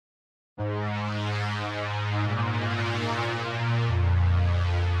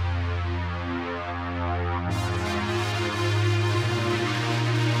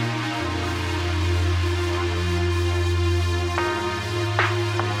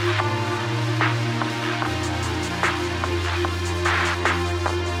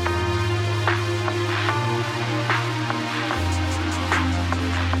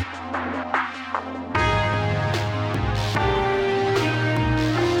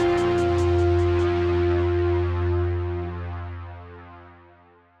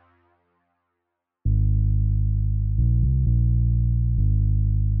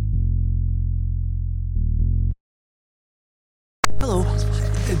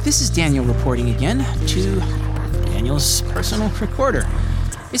this is Daniel reporting again to Daniel's personal recorder.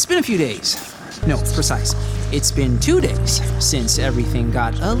 It's been a few days. No, precise. It's been 2 days since everything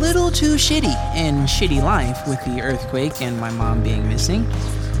got a little too shitty in shitty life with the earthquake and my mom being missing.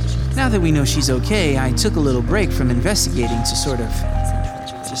 Now that we know she's okay, I took a little break from investigating to sort of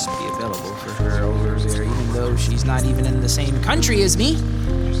just be available for her over there, even though she's not even in the same country as me.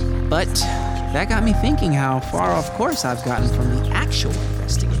 But that got me thinking how far off course I've gotten from the actual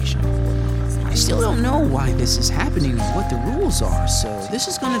investigation. I still don't know why this is happening or what the rules are, so this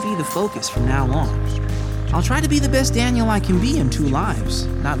is going to be the focus from now on. I'll try to be the best Daniel I can be in 2 lives,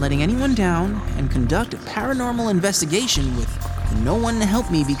 not letting anyone down, and conduct a paranormal investigation with no one to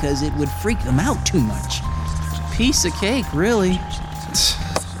help me because it would freak them out too much. Piece of cake, really.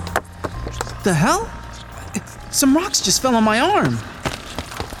 The hell? Some rocks just fell on my arm.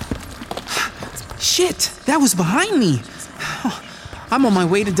 Shit, that was behind me. I'm on my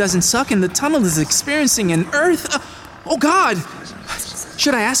way to Doesn't Suck and the tunnel is experiencing an earth... Oh God!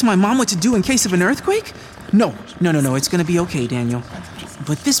 Should I ask my mom what to do in case of an earthquake? No, it's gonna be okay, Daniel.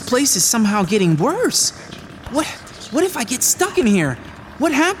 But this place is somehow getting worse. What if I get stuck in here?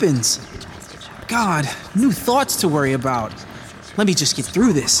 What happens? God, new thoughts to worry about. Let me just get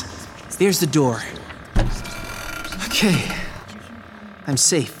through this. There's the door. Okay, I'm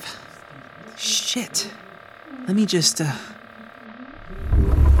safe. Shit. Let me just,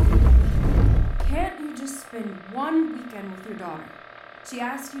 Can't you just spend one weekend with your daughter? She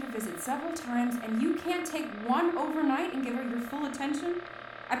asked you to visit several times, and you can't take one overnight and give her your full attention?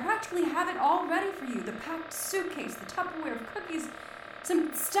 I practically have it all ready for you. The packed suitcase, the Tupperware of cookies,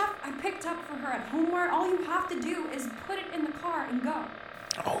 some stuff I picked up for her at home where all you have to do is put it in the car and go.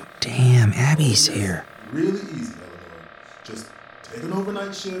 Oh, damn, Abby's here. Really easy, Eleanor. Just take an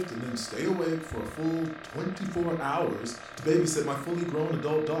overnight shift and then stay awake for a full 24 hours to babysit my fully grown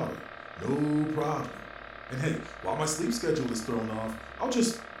adult daughter. No problem. And hey, while my sleep schedule is thrown off, I'll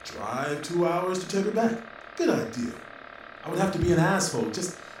just drive 2 hours to take her back. Good idea. I would have to be an asshole,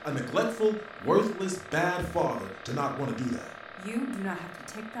 just a neglectful, worthless, bad father to not want to do that. You do not have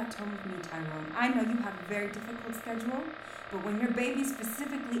to take that tone with me, Tyrone. I know you have a very difficult schedule, but when your baby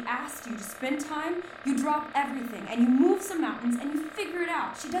specifically asked you to spend time, you drop everything and you move some mountains and you figure it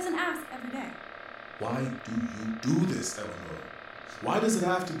out. She doesn't ask every day. Why do you do this, Eleanor? Why does it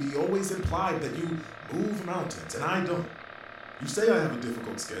have to be always implied that you move mountains and I don't? You say I have a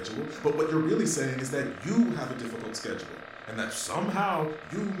difficult schedule, but what you're really saying is that you have a difficult schedule and that somehow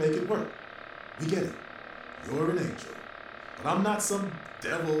you make it work. We get it. You're an angel. But I'm not some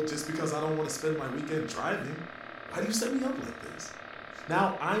devil just because I don't want to spend my weekend driving. Why do you set me up like this?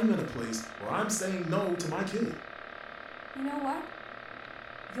 Now I'm in a place where I'm saying no to my kid. You know what?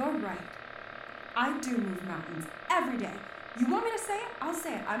 You're right. I do move mountains every day. You want me to say it? I'll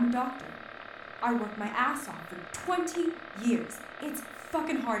say it. I'm a doctor. I worked my ass off for 20 years. It's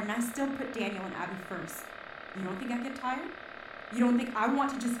fucking hard, and I still put Daniel and Abby first. You don't think I get tired? You don't think I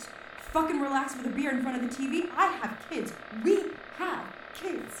want to just fucking relax with a beer in front of the TV? I have kids. We have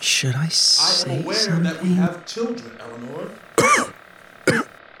kids. Should I say I am aware something? that we have children, Eleanor.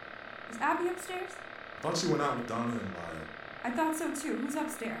 Is Abby upstairs? I thought she went out with Donna and Maya. I thought so too. Who's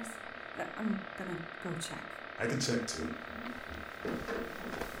upstairs? I'm gonna go check. I can check too.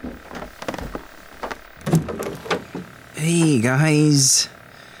 Hey, guys.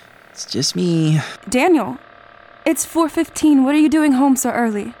 It's just me. Daniel, it's 4:15. What are you doing home so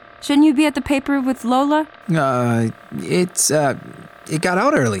early? Shouldn't you be at the paper with Lola? It got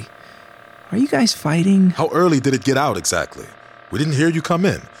out early. Are you guys fighting? How early did it get out exactly? We didn't hear you come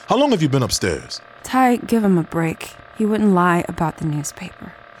in. How long have you been upstairs? Ty, give him a break. He wouldn't lie about the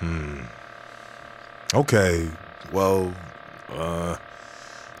newspaper. Okay, well,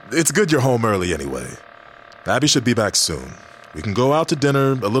 it's good you're home early anyway. Abby should be back soon. We can go out to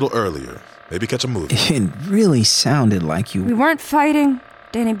dinner a little earlier. Maybe catch a movie. It really sounded like you... We weren't fighting,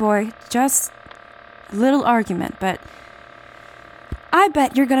 Danny boy. Just a little argument, but I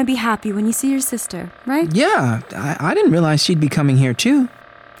bet you're gonna be happy when you see your sister, right? Yeah, I didn't realize she'd be coming here too.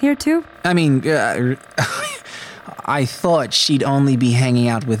 Here too? I mean, I thought she'd only be hanging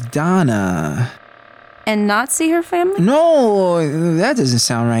out with Donna. And not see her family? No, that doesn't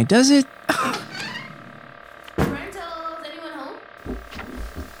sound right, does it? Rentals, anyone home?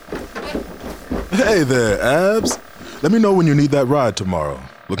 Hey there, Abs. Let me know when you need that ride tomorrow.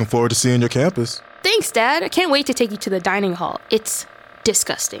 Looking forward to seeing your campus. Thanks, Dad. I can't wait to take you to the dining hall. It's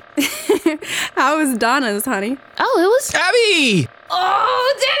disgusting. How was Donna's, honey? Oh, it was... Abby!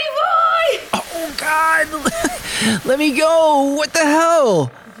 Oh, Danny boy! Oh, God! Let me go! What the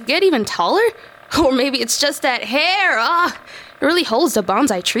hell? Get even taller? Or maybe it's just that hair. It really holds the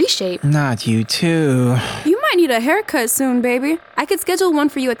bonsai tree shape. Not you too. You might need a haircut soon, baby. I could schedule one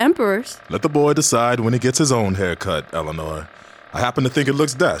for you at Emperor's. Let the boy decide when he gets his own haircut, Eleanor. I happen to think it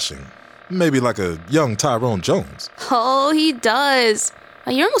looks dashing. Maybe like a young Tyrone Jones. Oh, he does.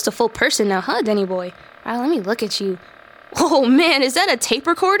 You're almost a full person now, huh, Denny boy? All right, let me look at you. Oh, man, is that a tape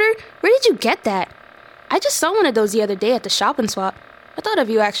recorder? Where did you get that? I just saw one of those the other day at the shop and swap. I thought of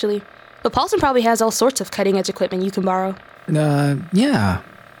you, actually. But Paulson probably has all sorts of cutting-edge equipment you can borrow. Yeah.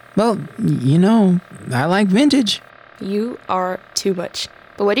 Well, I like vintage. You are too much.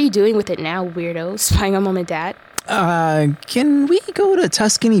 But what are you doing with it now, weirdo? Spying on Mom and Dad? Can we go to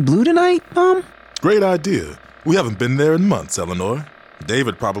Tuscany Blue tonight, Mom? Great idea. We haven't been there in months, Eleanor.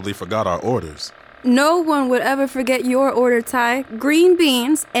 David probably forgot our orders. No one would ever forget your order, Ty. Green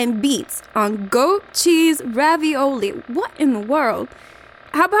beans and beets on goat cheese ravioli. What in the world?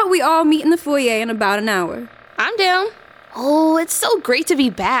 How about we all meet in the foyer in about an hour? I'm down. Oh, it's so great to be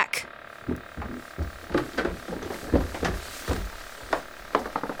back.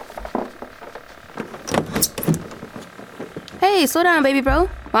 Hey, slow down, baby bro.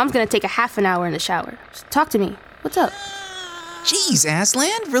 Mom's gonna take a half an hour in the shower. Just talk to me. What's up? Jeez,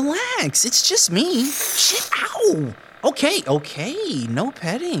 Aslan, relax. It's just me. Shit, ow. Okay. No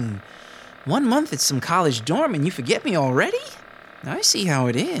petting. 1 month at some college dorm and you forget me already? I see how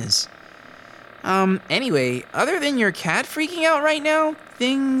it is. Anyway, other than your cat freaking out right now,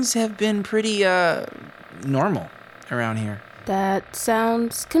 things have been pretty, normal around here. That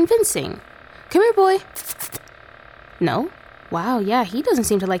sounds convincing. Come here, boy. No? Wow, yeah, he doesn't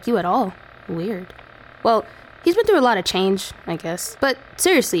seem to like you at all. Weird. Well, he's been through a lot of change, I guess. But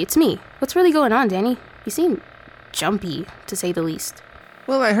seriously, it's me. What's really going on, Danny? You seem jumpy, to say the least.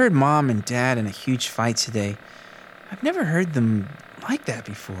 Well, I heard Mom and Dad in a huge fight today. I've never heard them like that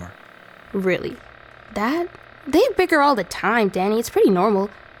before. Really? That? They bicker all the time, Danny. It's pretty normal.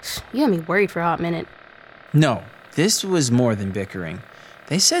 You had me worried for a hot minute. No, this was more than bickering.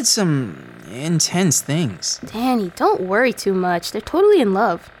 They said some intense things. Danny, don't worry too much. They're totally in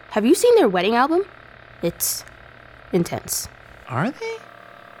love. Have you seen their wedding album? It's intense. Are they?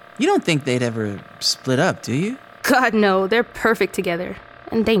 You don't think they'd ever split up, do you? God, no. They're perfect together.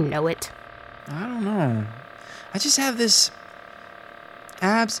 And they know it. I don't know. I just have this...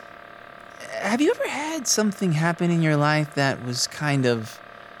 Abs, have you ever had something happen in your life that was kind of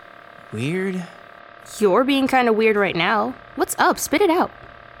weird? You're being kind of weird right now. What's up? Spit it out.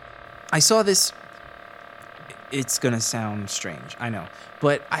 I saw this... It's gonna sound strange, I know.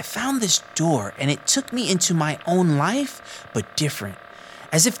 But I found this door, and it took me into my own life, but different.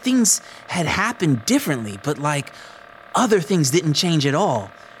 As if things had happened differently, but like other things didn't change at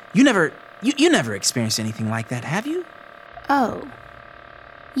all. You never experienced anything like that, have you? Oh.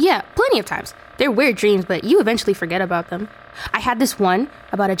 Yeah, plenty of times. They're weird dreams, but you eventually forget about them. I had this one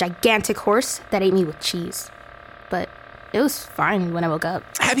about a gigantic horse that ate me with cheese. But it was fine when I woke up.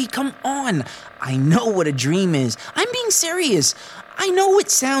 Abby, come on. I know what a dream is. I'm being serious. I know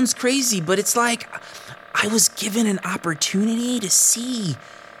it sounds crazy, but it's like I was given an opportunity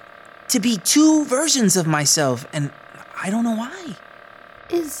to be two versions of myself, and I don't know why.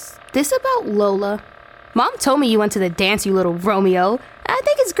 Is this about Lola? Mom told me you went to the dance, you little Romeo. I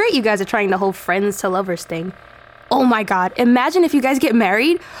think it's great you guys are trying the whole friends to lovers thing. Oh my God, imagine if you guys get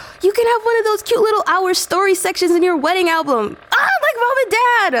married. You can have one of those cute little Our Story sections in your wedding album. Like Mom and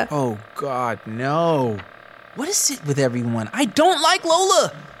Dad. Oh God, no. What is it with everyone? I don't like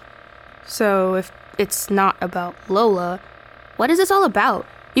Lola. So if it's not about Lola, what is this all about?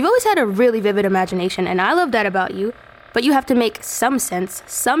 You've always had a really vivid imagination, and I love that about you. But you have to make some sense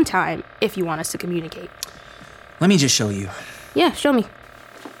sometime if you want us to communicate. Let me just show you. Yeah, show me.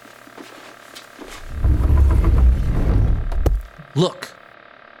 Look.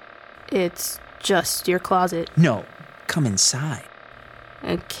 It's just your closet. No, come inside.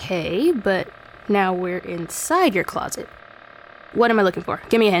 Okay, but now we're inside your closet. What am I looking for?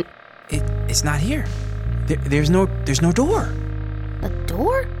 Give me a hint. It's not here. There's no door. A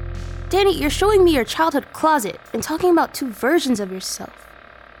door? Danny, you're showing me your childhood closet and talking about two versions of yourself.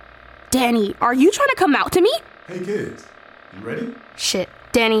 Danny, are you trying to come out to me? Hey kids, you ready? Shit.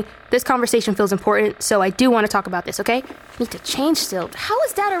 Danny, this conversation feels important, so I do want to talk about this, okay? Need to change still. How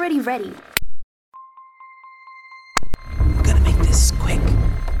is Dad already ready? We're gonna make this quick.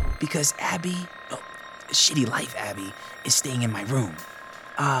 Because Shitty Life Abby, is staying in my room.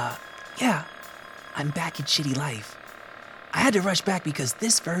 Yeah, I'm back at Shitty Life. I had to rush back because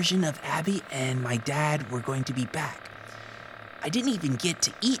this version of Abby and my dad were going to be back. I didn't even get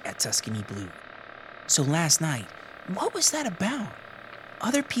to eat at Tuscany Blue. So last night, what was that about?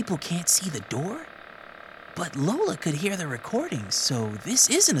 Other people can't see the door? But Lola could hear the recordings, so this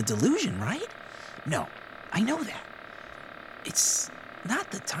isn't a delusion, right? No, I know that. It's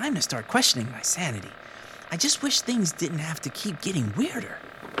not the time to start questioning my sanity. I just wish things didn't have to keep getting weirder.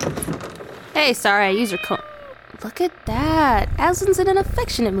 Hey, sorry, I used your Look at that. Aslan's in an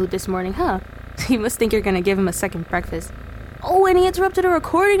affectionate mood this morning, huh? You must think you're gonna give him a second breakfast. Oh, and he interrupted a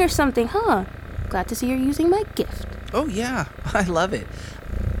recording or something, huh? Glad to see you're using my gift. Oh, yeah, I love it.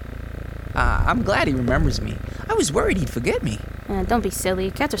 I'm glad he remembers me. I was worried he'd forget me. Don't be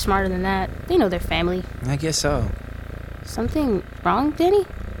silly. Cats are smarter than that. They know their family. I guess so. Something wrong, Danny?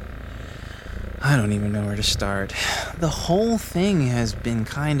 I don't even know where to start. The whole thing has been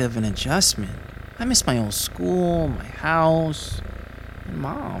kind of an adjustment. I miss my old school, my house, and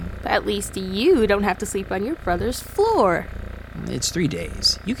Mom. At least you don't have to sleep on your brother's floor. It's 3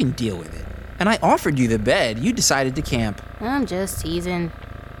 days. You can deal with it. And I offered you the bed. You decided to camp. I'm just teasing.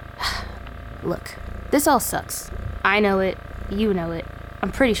 Look, this all sucks. I know it. You know it.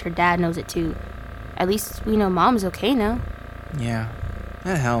 I'm pretty sure Dad knows it too. At least we know Mom's okay now. Yeah,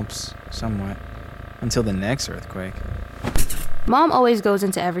 that helps somewhat. Until the next earthquake. Mom always goes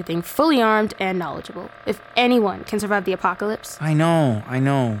into everything fully armed and knowledgeable. If anyone can survive the apocalypse. I know.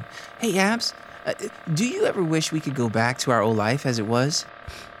 Hey, Abs, do you ever wish we could go back to our old life as it was?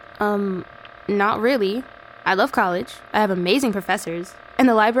 Not really. I love college. I have amazing professors. And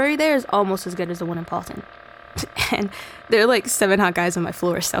the library there is almost as good as the one in Paulton. And there are like 7 hot guys on my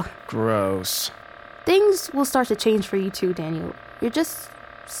floor, so. Gross. Things will start to change for you too, Daniel. You're just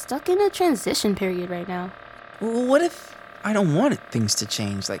stuck in a transition period right now. Well, what if I don't want things to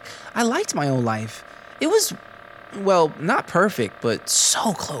change? Like, I liked my old life. It was, well, not perfect, but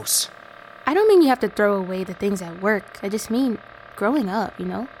so close. I don't mean you have to throw away the things at work. I just mean growing up, you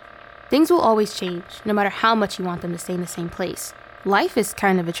know? Things will always change, no matter how much you want them to stay in the same place. Life is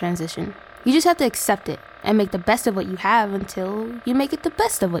kind of a transition. You just have to accept it and make the best of what you have until you make it the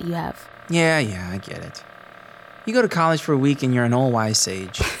best of what you have. Yeah, I get it. You go to college for a week and you're an old wise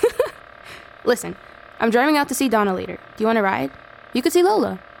sage. Listen, I'm driving out to see Donna later. Do you want to ride? You could see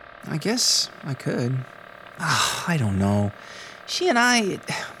Lola. I guess I could. I don't know. She and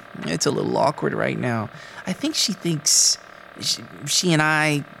it's a little awkward right now. I think she thinks she and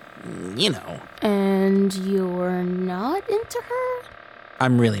I, you know. And you're not into her?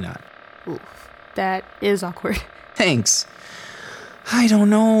 I'm really not. Oof, that is awkward. Thanks. I don't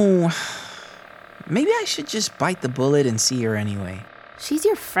know. Maybe I should just bite the bullet and see her anyway. She's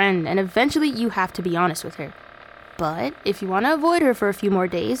your friend, and eventually you have to be honest with her. But if you want to avoid her for a few more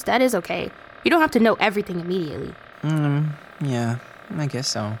days, that is okay. You don't have to know everything immediately. Yeah, I guess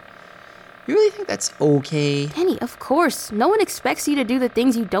so. You really think that's okay? Danny, of course. No one expects you to do the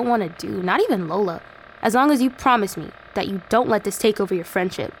things you don't want to do, not even Lola. As long as you promise me that you don't let this take over your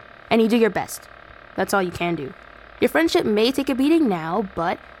friendship, and you do your best. That's all you can do. Your friendship may take a beating now,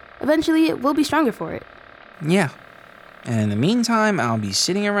 but eventually it will be stronger for it. Yeah. And in the meantime, I'll be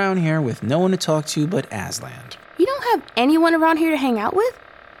sitting around here with no one to talk to but Aslan. You don't have anyone around here to hang out with?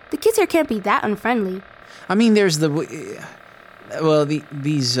 The kids here can't be that unfriendly. I mean, there's these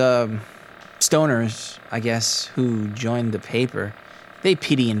stoners, I guess, who joined the paper. They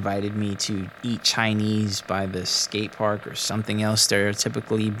pity invited me to eat Chinese by the Skatepark or something else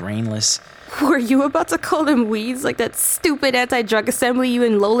stereotypically brainless. Were you about to call them weeds like that stupid anti-drug assembly you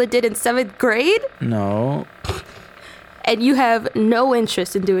and Lola did in 7th grade? No. And you have no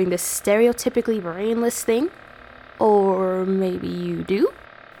interest in doing this stereotypically brainless thing? Or maybe you do?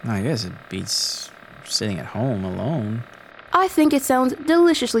 I guess it beats sitting at home alone. I think it sounds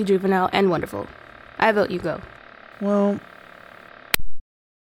deliciously juvenile and wonderful. I vote you go. Well...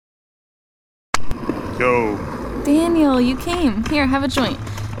 Yo. Daniel, you came. Here, have a joint.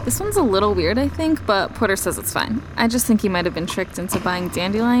 This one's a little weird, I think, but Porter says it's fine. I just think he might have been tricked into buying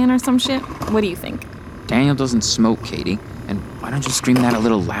dandelion or some shit. What do you think? Daniel doesn't smoke, Katie. And why don't you scream that a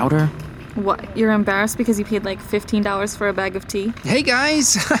little louder? What, you're embarrassed because you paid like $15 for a bag of tea? Hey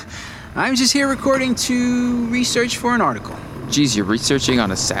guys, I'm just here recording to research for an article. Geez, you're researching on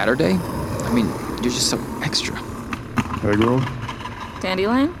a Saturday? I mean, you're just so extra. Hey, girl.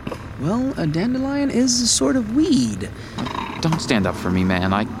 Dandelion? Well, a dandelion is a sort of weed. Don't stand up for me,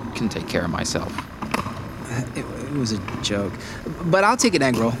 man. I can take care of myself. It was a joke. But I'll take an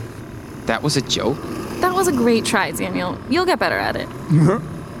egg roll. That was a joke? That was a great try, Daniel. You'll get better at it.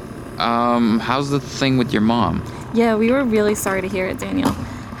 How's the thing with your mom? Yeah, we were really sorry to hear it, Daniel.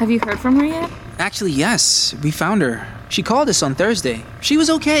 Have you heard from her yet? Actually, yes. We found her. She called us on Thursday. She was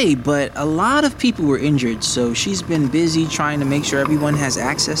okay, but a lot of people were injured, so she's been busy trying to make sure everyone has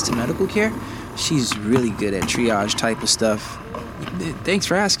access to medical care. She's really good at triage type of stuff. Thanks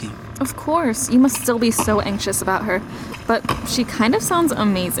for asking. Of course. You must still be so anxious about her. But she kind of sounds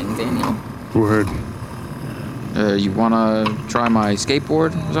amazing, Daniel. Word. You wanna try my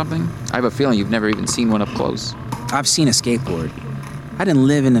skateboard or something? I have a feeling you've never even seen one up close. I've seen a skateboard. I didn't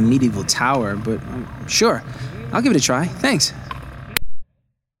live in a medieval tower, but sure. I'll give it a try. Thanks.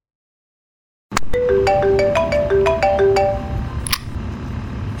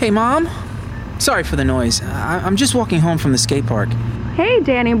 Hey, Mom. Sorry for the noise. I'm just walking home from the skate park. Hey,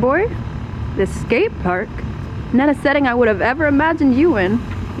 Danny boy. The skate park? Not a setting I would have ever imagined you in.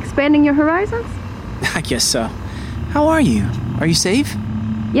 Expanding your horizons? I guess so. How are you? Are you safe?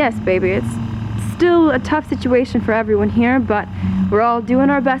 Yes, baby. It's still a tough situation for everyone here, but we're all doing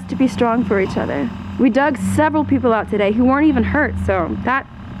our best to be strong for each other. We dug several people out today who weren't even hurt, so that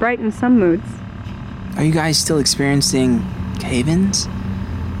brightened some moods. Are you guys still experiencing cave-ins?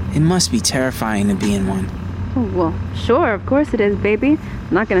 It must be terrifying to be in one. Oh, well, sure, of course it is, baby.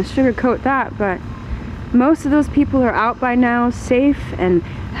 I'm not gonna sugarcoat that, but most of those people are out by now, safe and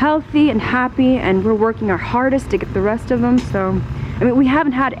healthy and happy, and we're working our hardest to get the rest of them, so... I mean, we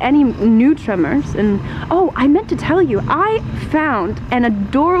haven't had any new tremors, and... Oh, I meant to tell you, I found an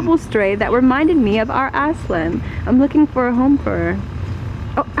adorable stray that reminded me of our Aslan. I'm looking for a home for her.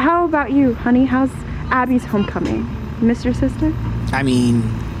 Oh, how about you, honey? How's Abby's homecoming? Miss your sister? I mean,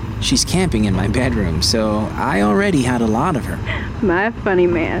 she's camping in my bedroom, so I already had a lot of her. My funny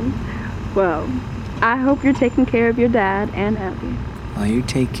man. Well, I hope you're taking care of your dad and Abby. While you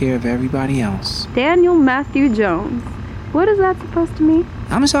take care of everybody else. Daniel Matthew Jones. What is that supposed to mean?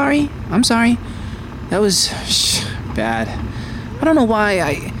 I'm sorry. That was bad. I don't know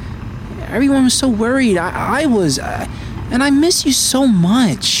why everyone was so worried. I was, and I miss you so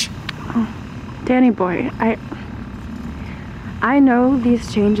much. Oh, Danny boy, I know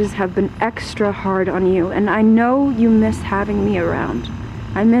these changes have been extra hard on you, and I know you miss having me around.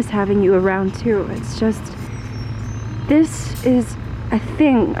 I miss having you around too. It's just, this is a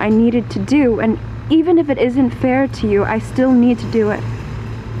thing I needed to do, and even if it isn't fair to you, I still need to do it.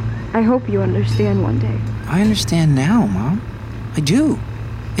 I hope you understand one day. I understand now, Mom. I do.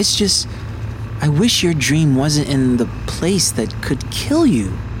 It's just, I wish your dream wasn't in the place that could kill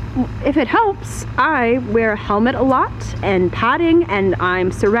you. If it helps, I wear a helmet a lot and padding, and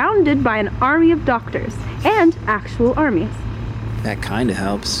I'm surrounded by an army of doctors and actual armies. That kind of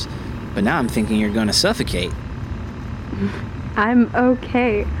helps. But now I'm thinking you're going to suffocate. I'm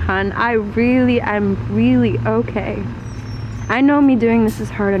okay, hon. I'm really okay. I know me doing this is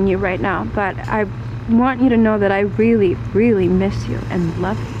hard on you right now, but I want you to know that I really miss you and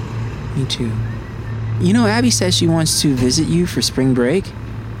love you. Me too. You know, Abby says she wants to visit you for spring break.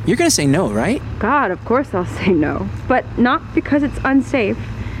 You're gonna say no, right? God, of course I'll say no. But not because it's unsafe.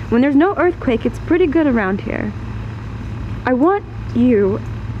 When there's no earthquake, it's pretty good around here. I want you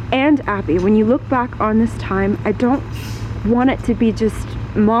and Abby, when you look back on this time, I don't want it to be just,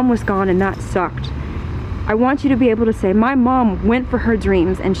 Mom was gone and that sucked. I want you to be able to say, my mom went for her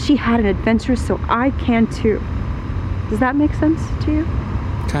dreams and she had an adventure, so I can too. Does that make sense to you?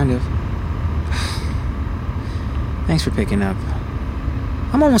 Kind of. Thanks for picking up.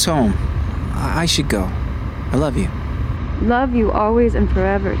 I'm almost home. I should go. I love you. Love you always and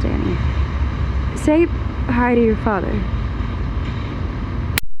forever, Danny. Say hi to your father.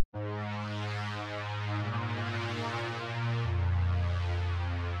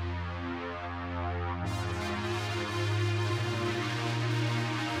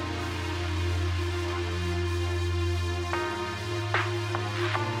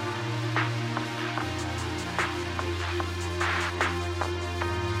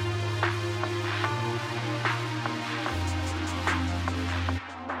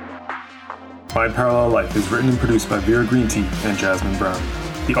 My Parallel Life is written and produced by Vera Green Tea and Jasmine Brown.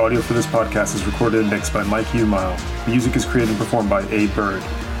 The audio for this podcast is recorded and mixed by Mike Umile. Music is created and performed by A. Bird.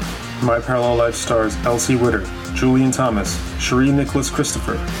 My Parallel Life stars Elsie Witter, Julian Thomas, Cherie Nicholas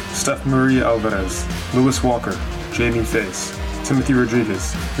Christopher, Steph Maria Alvarez, Lewis Walker, Jamie Face, Timothy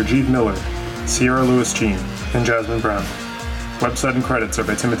Rodriguez, Rajiv Miller, Sierra Lewis Jean, and Jasmine Brown. Website and credits are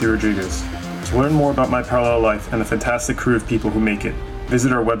by Timothy Rodriguez. To learn more about My Parallel Life and the fantastic crew of people who make it,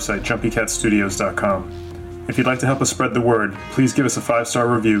 visit our website, jumpycatstudios.com. If you'd like to help us spread the word, please give us a 5-star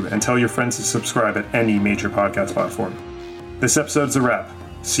review and tell your friends to subscribe at any major podcast platform. This episode's a wrap.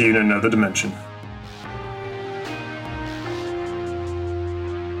 See you in another dimension.